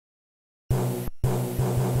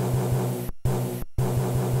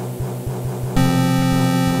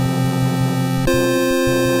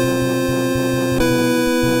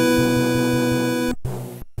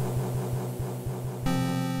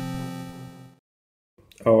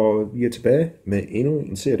og vi er tilbage med endnu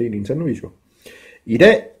en serie Nintendo-video. I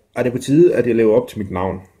dag er det på tide, at jeg lever op til mit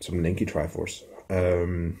navn som ENG Triforce.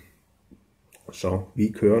 Så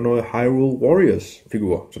vi kører noget Hyrule Warriors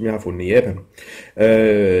figur, som jeg har fundet i Japan.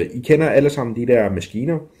 I kender alle sammen de der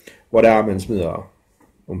maskiner, hvor der er, man smider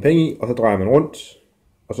nogle penge i, og så drejer man rundt,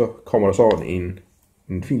 og så kommer der så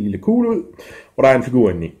en fin lille kugle ud, hvor der er en figur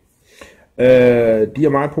inde i. De er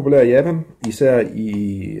meget populære i Japan, især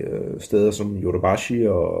i steder som Yodobashi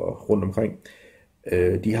og rundt omkring.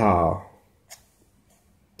 De har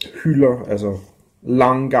hylder, altså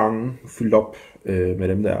lange gange fyldt op med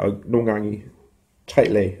dem der, og nogle gange i 3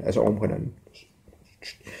 lag, altså oven på hinanden.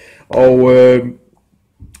 Og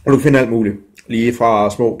du kan finde alt muligt, lige fra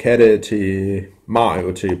små katte til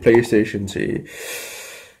Mario til PlayStation til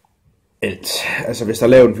alt. Altså hvis der er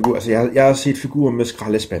lavet en figur, altså jeg har set figurer med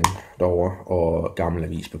skraldespande derovre, og gammel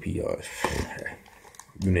avispapir, og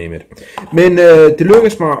you name it. Men det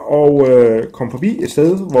lykkedes mig at komme forbi et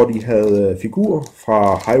sted, hvor de havde figurer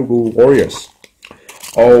fra Hyrule Warriors.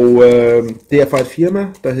 Og det er fra et firma,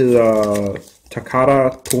 der hedder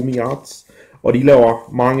Takara Tomy A.R.T.S. Og de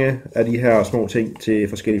laver mange af de her små ting til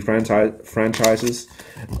forskellige franchises.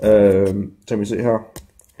 Som vi ser her.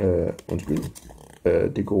 Undskyld.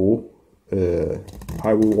 Det gode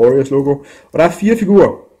Hyrule Warriors logo. Og der er 4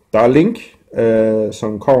 figurer. Der er Link,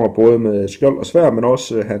 som kommer både med skjold og sværd, men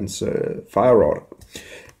også hans Fire Rod.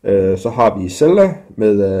 Så har vi Zelda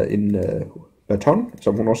med en baton,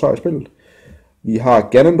 som hun også har i spillet. Vi har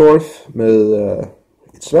Ganondorf med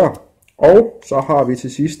et sværd. Og så har vi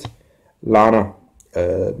til sidst Lana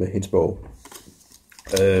med hendes bog.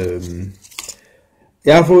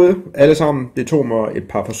 Jeg har fået alle sammen. Det tog mig et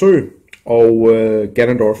par forsøg. Og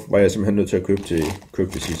Ganondorf var jeg simpelthen nødt til at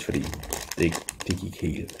købe til sidst, fordi det gik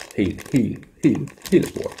helt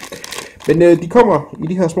sport. Men de kommer i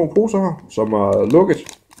de her små poser her, som er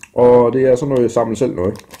lukket. Og det er sådan noget samlet selv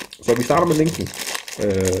noget. Så vi starter med linken.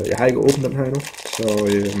 Jeg har ikke åbnet den her endnu, så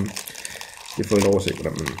jeg får en oversigt,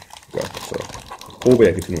 hvordan man gør. Så håber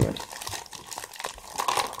jeg kan finde ud af det.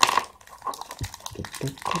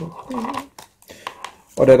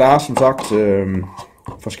 Og da der er som sagt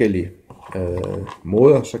forskellige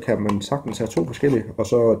måder, så kan man sagtens have 2 forskellige, og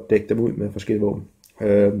så dække dem ud med forskellige våben.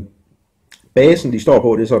 Basen de står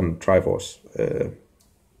på, det er sådan en Triforce. Det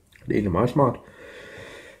er egentlig meget smart.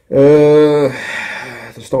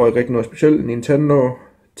 Der står ikke rigtig noget specielt. Nintendo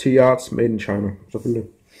A.R.T.S. Made in China, selvfølgelig.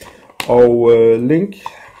 Og Link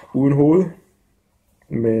uden hoved,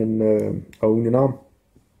 men, og uden en arm.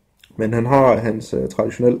 Men han har hans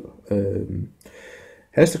traditionelle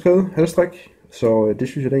halstrik, så det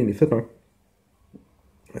synes jeg det er egentlig fedt nok,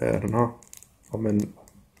 at han har. Og man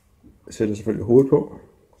sætter selvfølgelig hovedet på,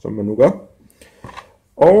 som man nu gør.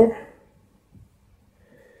 Og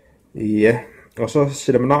ja, og så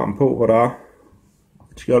sætter man armen på, hvor der er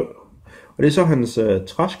et skjold. Og det er så hans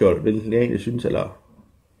træskjold, hvilket jeg egentlig synes, eller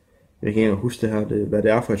jeg kan ikke huske det her, hvad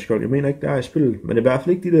det er for et skjold. Jeg mener ikke, det er i spillet, men det er i hvert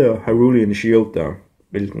fald ikke de der Hyrulean Shield der,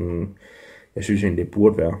 hvilken jeg synes egentlig det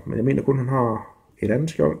burde være. Men jeg mener kun, han har et andet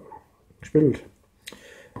skjold i spillet.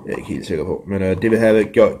 Jeg er ikke helt sikker på, men det vil have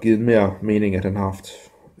givet mere mening, at han har haft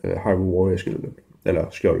Hyrule Warriors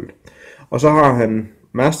skjoldet. Og så har han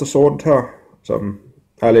Master Sword her, som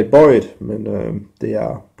er lidt bøjet, men det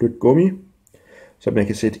er blødt gummi, som man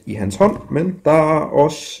kan sætte i hans hånd. Men der er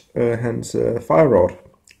også hans Fire Rod,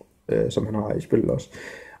 som han har i spillet også.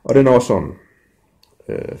 Og den er også sådan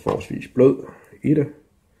forholdsvis blød i det.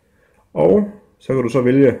 Og så kan du så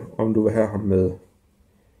vælge, om du vil have ham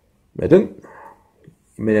med den.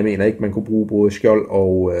 Men jeg mener ikke, man kunne bruge både skjold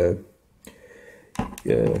og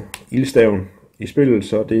ildstaven i spillet,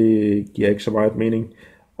 så det giver ikke så meget mening.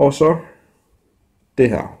 Og så det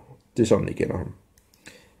her, det er sådan, I kender ham.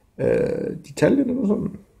 Detaljen er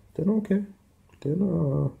sådan, den er okay. Den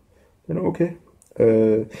er okay.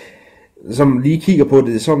 Som lige kigger på det,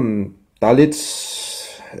 det er sådan, der er lidt,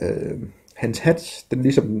 hans hat, den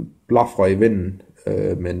ligesom blafrer i vinden,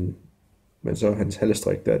 men så hans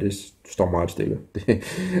halestrik der, det står meget stille.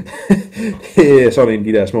 Det er sådan en af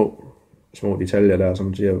de der små detaljer der,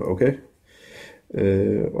 som siger, okay.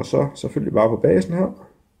 Og så selvfølgelig bare på basen her.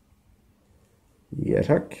 Ja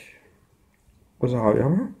tak. Og så har vi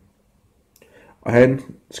ham her. Og han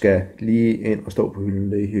skal lige ind og stå på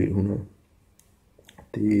hylden, det er helt 100.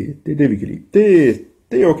 Det er det vi kan lide.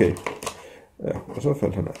 Det er okay. Ja, og så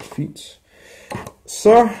faldt han af. Fint.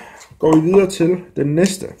 Så går vi videre til den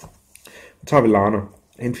næste. Så tager vi Lana.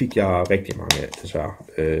 Den fik jeg rigtig mange af, desværre.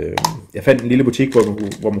 Jeg fandt en lille butik,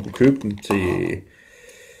 hvor man kunne købe den til...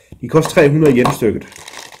 De koster 300 yen stykket.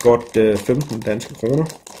 Godt 15 danske kroner.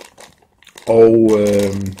 Og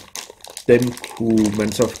den kunne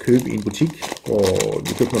man så købe i en butik, hvor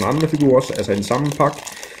vi købte nogle andre figurer også, altså en samme pakke,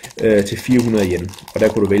 til 400 yen. Og der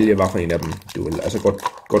kunne du vælge, hvad for en af dem du vil. Altså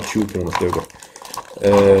godt 20 kroner stykker.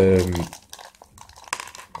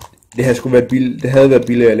 Det havde været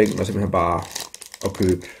billigere i længden, og simpelthen bare at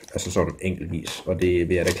købe altså sådan enkeltvis. Og det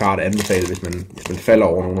vil jeg da klart anbefale, hvis man falder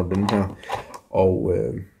over nogle af dem her. Og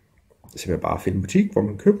simpelthen bare finde en butik, hvor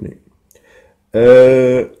man kan købe den i.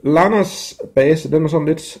 Lanas base, den er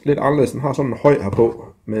sådan lidt anderledes. Den har sådan en høj her på,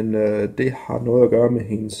 men det har noget at gøre med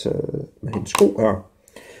hendes sko her.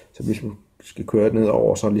 Så hvis man skal køre ned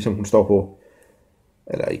over, så ligesom hun står på,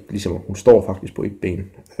 eller ikke ligesom hun står faktisk på et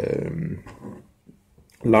ben.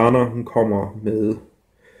 Lana, hun kommer med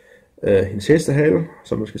hendes hestehale,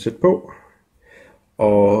 som man skal sætte på.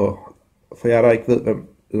 Og for jer der ikke ved, hvem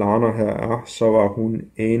Lana her er, så var hun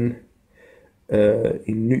en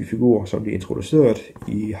ny figur, som blev introduceret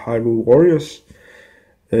i Hyrule Warriors.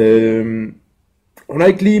 Hun er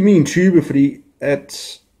ikke lige min type, fordi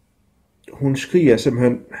at hun skriger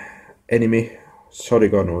simpelthen anime, så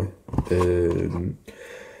det gør noget.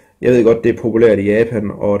 Jeg ved godt, det er populært i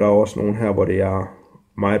Japan, og der er også nogen her, hvor det er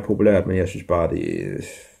meget populært, men jeg synes bare,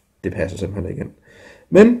 det passer simpelthen ikke ind.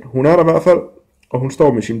 Men hun er der i hvert fald, og hun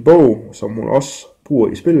står med sin bog, som hun også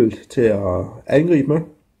bruger i spillet til at angribe med.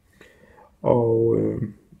 Og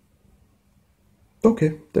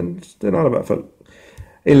okay, den er der i hvert fald. En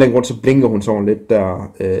eller anden grund, så blinker hun sådan lidt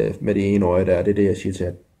der med det ene øje der. Det er det, jeg siger til,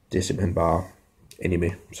 at det er simpelthen bare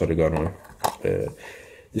anime, så det gør noget.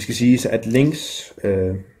 Det skal siges, at Links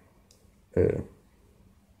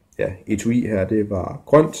etui her, det var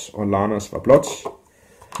grønt, og Lanas var blåt.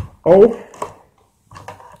 Og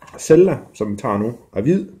Zelda, som vi tager nu, er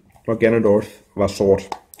hvid, og Ganondorf var sort.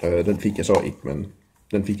 Den fik jeg så ikke, men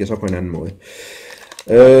den fik jeg så på en anden måde.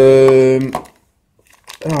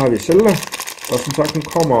 Her har vi Zelda, og som sagt, hun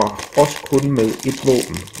kommer også kun med et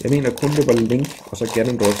våben. Jeg mener kun det var Link, og så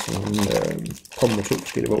Ganondorf, så hun kommer med 2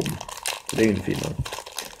 forskellige våben. Så det er egentlig fint nok.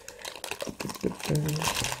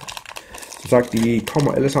 Som sagt, de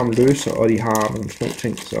kommer alle sammen løse, og de har nogle små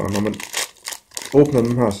ting, så når man åbner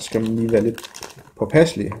dem her, så skal man lige være lidt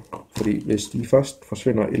påpasselig. Fordi hvis de først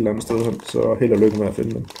forsvinder et eller andet sted, så held og lykke med at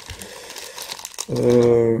finde dem.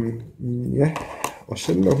 Ja, og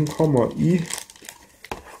Zelda, hun kommer i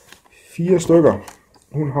 4 stykker.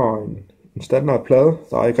 Hun har en standard plade,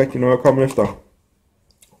 der er ikke rigtig noget at komme efter.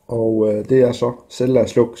 Og det er så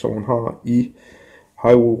Zeldas look, som hun har i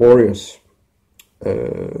Hyrule Warriors.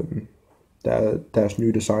 Der er deres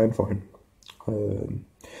nye design for hende.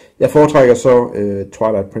 Jeg foretrækker så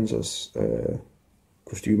Twilight Princess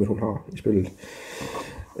kostymet, hun har i spillet.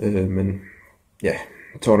 Men ja,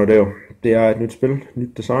 sådan er det jo. Det er et nyt spil,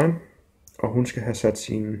 nyt design, og hun skal have sat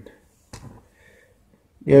sin...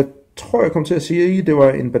 Jeg tror, jeg kom til at sige, at det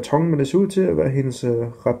var en baton, men det ser ud til at være hendes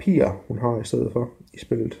rapier, hun har i stedet for i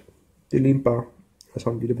spillet. Det ligner bare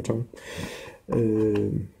sådan en lille baton.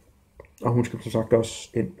 Og hun skal som sagt også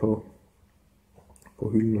ind på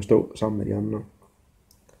hylden og stå sammen med de andre.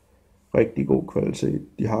 Rigtig god kvalitet.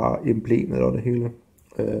 De har emblemet og det hele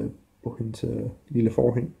på hendes lille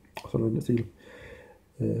forhæng og sådan noget stil.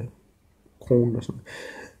 Kronen og sådan.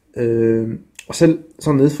 Og selv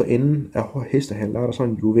sådan nede for enden af hestehalen, der er der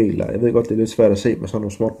sådan en juvel. Jeg ved godt, det er lidt svært at se med sådan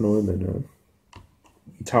noget småt noget, men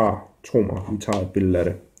tro mig, vi tager et billede af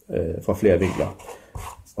det fra flere vinkler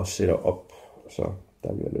og sætter op. Så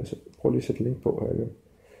der vil jeg løse. Prøv lige at sætte link på her igen.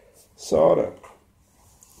 Sådan.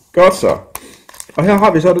 Godt så. Og her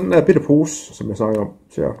har vi så den der bitte pose, som jeg snakker om.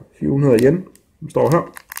 Så 400 yen, som står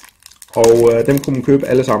her. Og dem kunne man købe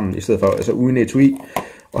alle sammen i stedet for, altså uden etui.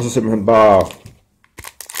 Og så simpelthen bare,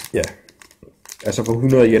 ja, altså for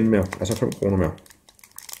 100 yen mere, altså 5 kroner mere.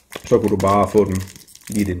 Så kunne du bare få den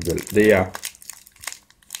i din vel. Det er,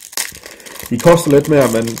 de koster lidt mere,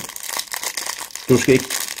 men du skal ikke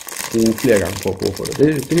bruge flere gange på at bruge for det.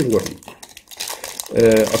 Det kan du godt lide.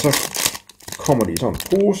 Og så kommer de i sådan en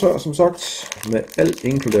pose, som sagt, med alt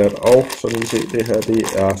inkluderet. Og så kan vi se, det her, det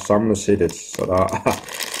er samlesættet, så der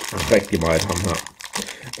er rigtig meget ham her.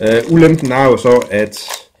 Ulempen er jo så, at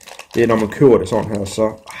det, når man køber det sådan her,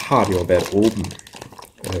 så har det jo været åben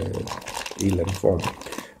i en eller anden form.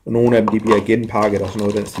 Og nogle af dem, de bliver genpakket og sådan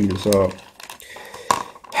noget den stil, så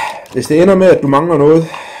hvis det ender med, at du mangler noget,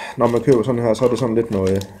 når man køber sådan her, så er det sådan lidt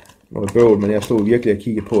noget bøvl, men jeg stod virkelig og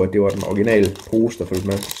kiggede på, at det var den originale pose, der følte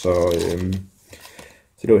med, så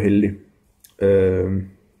det var heldigt.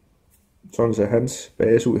 Sådan ser hans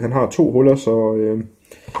base ud. Han har 2 huller, så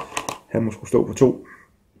han må skulle stå på 2.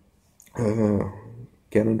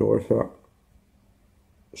 Ganondorf her.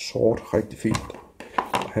 Sort, rigtig fint.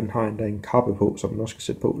 Han har endda en kappe på, som man også skal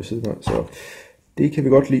sætte på ved siden af, så det kan vi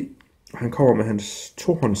godt lide. Han kommer med hans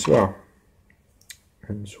tohåndssværd.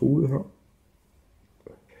 Hans hoved her.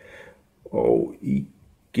 Og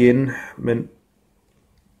igen, men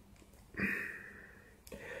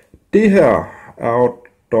det her er jo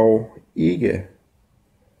dog ikke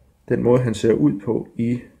den måde, han ser ud på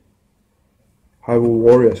i Hyrule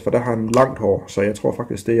Warriors, for der har han langt hår, så jeg tror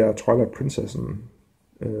faktisk, det er Twilight Princessen,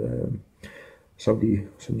 som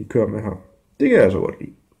de kører med her. Det kan jeg så godt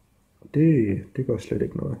lide. Det gør slet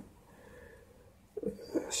ikke noget.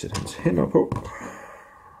 Sæt hans hænder på.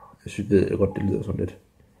 Jeg synes godt, det lyder sådan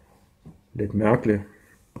lidt mærkeligt.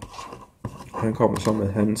 Han kommer så med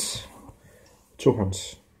hans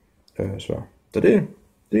tohånds sværd. Så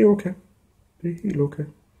det er okay. Det er helt okay.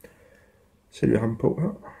 Sætter vi ham på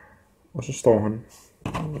her. Og så står han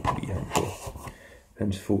lige ham på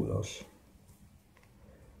hans fod også.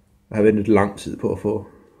 Jeg har ventet lang tid på at få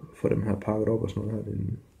dem her pakket op og sådan noget her. Det er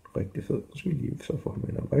en rigtig fed. Så skal vi lige så få ham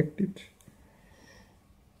ind rigtigt.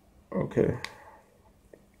 Okay.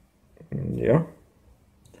 Ja.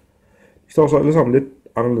 De står så alle sammen lidt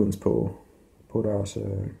anderledes på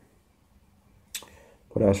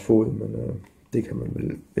deres fod, men det kan man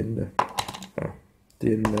vel vente. Ja.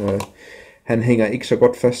 Det er en, han hænger ikke så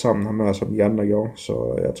godt fast sammen, ham her, som de andre gjorde,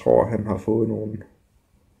 så jeg tror, han har fået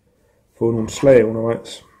nogle slag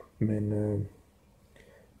undervejs. Men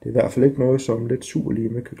det er i hvert fald ikke noget, som lidt super lige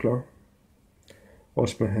med kan klare.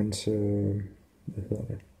 Også med hans, hvad hedder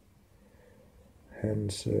det?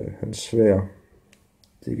 Hans sværd.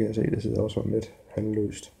 Det kan jeg se, det sidder også sådan lidt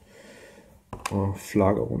halvløst og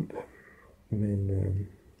flakker rundt. Men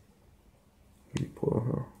vi prøver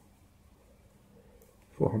her.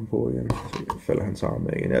 Få ham på igen. Så falder hans arm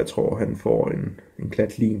af igen. Jeg tror, han får en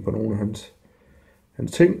klat lin på nogle af hans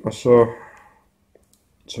ting, og så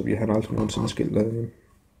bliver han aldrig nogensinde skilt af igen.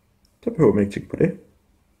 Så behøver man ikke tænke på det.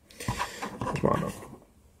 Det er smart nok.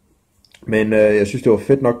 Men jeg synes, det var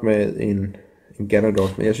fedt nok med en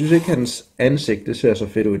Ganondorf, men jeg synes ikke, hans ansigt, det ser så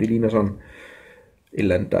fedt ud. Det ligner sådan et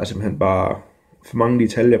eller andet, der er simpelthen bare for mange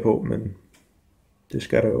detaljer på, men det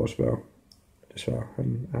skal der jo også være. Desværre,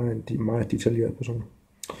 han er en meget detaljeret person.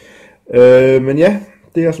 Men ja,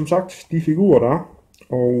 det er som sagt de figurer, der er,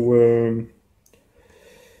 og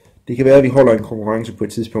det kan være, at vi holder en konkurrence på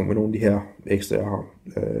et tidspunkt med nogle af de her ekstra, jeg har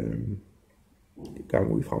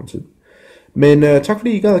gang ud i fremtiden. Men tak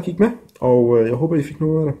fordi I gad at kigge med, og jeg håber, I fik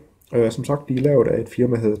noget af det. Som sagt, de er lavet af et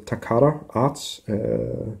firma, der hedder Takara Tomy A.R.T.S.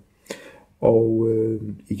 Og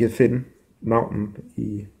I kan finde navnet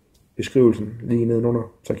i beskrivelsen lige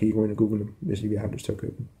nedenunder, så kan I gå ind og google dem, hvis I vil have lyst til at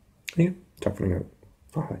købe dem. Ja, tak for den gang.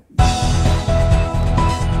 Hej.